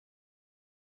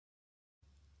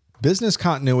Business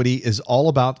continuity is all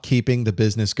about keeping the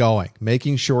business going,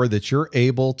 making sure that you're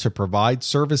able to provide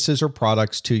services or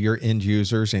products to your end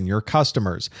users and your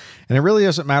customers. And it really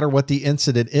doesn't matter what the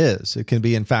incident is. It can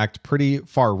be, in fact, pretty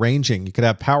far ranging. You could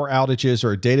have power outages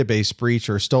or a database breach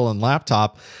or a stolen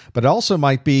laptop, but it also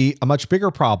might be a much bigger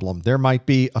problem. There might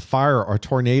be a fire or a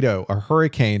tornado, a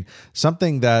hurricane,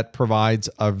 something that provides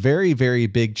a very, very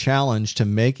big challenge to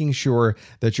making sure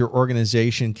that your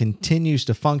organization continues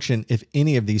to function if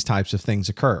any of these types of things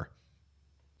occur.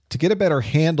 To get a better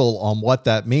handle on what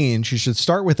that means, you should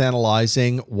start with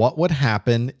analyzing what would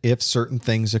happen if certain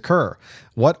things occur.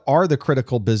 What are the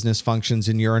critical business functions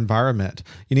in your environment?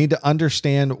 You need to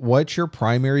understand what your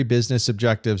primary business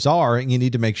objectives are, and you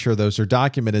need to make sure those are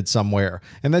documented somewhere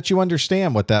and that you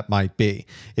understand what that might be.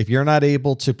 If you're not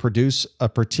able to produce a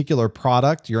particular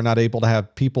product, you're not able to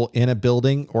have people in a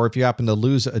building, or if you happen to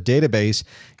lose a database,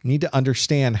 you need to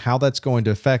understand how that's going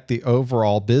to affect the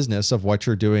overall business of what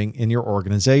you're doing in your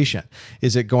organization.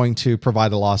 Is it going to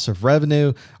provide a loss of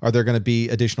revenue? Are there going to be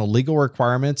additional legal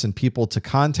requirements and people to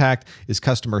contact? Is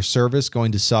customer service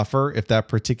going to suffer if that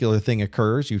particular thing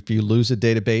occurs? If you lose a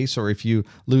database or if you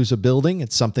lose a building,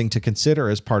 it's something to consider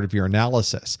as part of your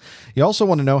analysis. You also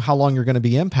want to know how long you're going to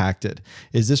be impacted.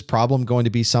 Is this problem going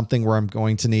to be something where I'm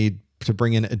going to need to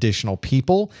bring in additional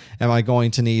people? Am I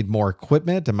going to need more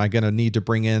equipment? Am I going to need to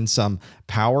bring in some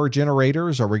power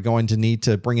generators? Are we going to need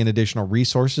to bring in additional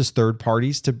resources, third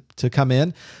parties to come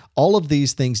in? All of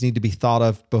these things need to be thought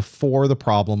of before the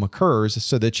problem occurs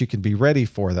so that you can be ready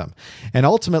for them. And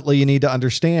ultimately, you need to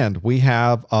understand we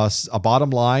have a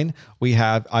bottom line. We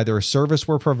have either a service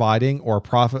we're providing or a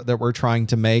profit that we're trying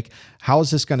to make. How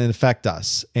is this going to affect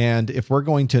us? And if we're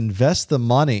going to invest the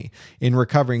money in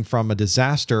recovering from a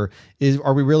disaster,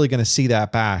 are we really going to see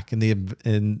that back in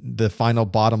the final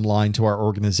bottom line to our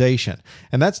organization?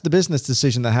 And that's the business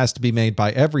decision that has to be made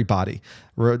by everybody.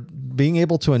 Being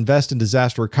able to invest in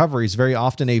disaster recovery is very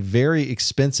often a very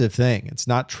expensive thing. It's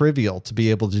not trivial to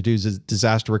be able to do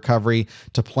disaster recovery,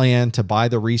 to plan, to buy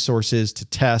the resources, to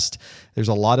test. There's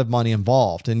a lot of money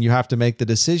involved, and you have to make the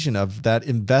decision of that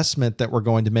investment that we're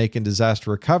going to make in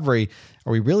disaster recovery.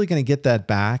 Are we really going to get that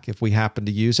back if we happen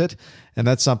to use it? And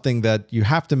that's something that you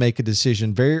have to make a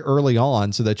decision very early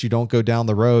on so that you don't go down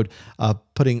the road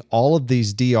putting all of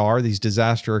these these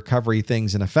disaster recovery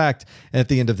things in effect. And at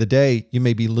the end of the day, you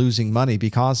may be losing money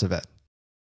because of it.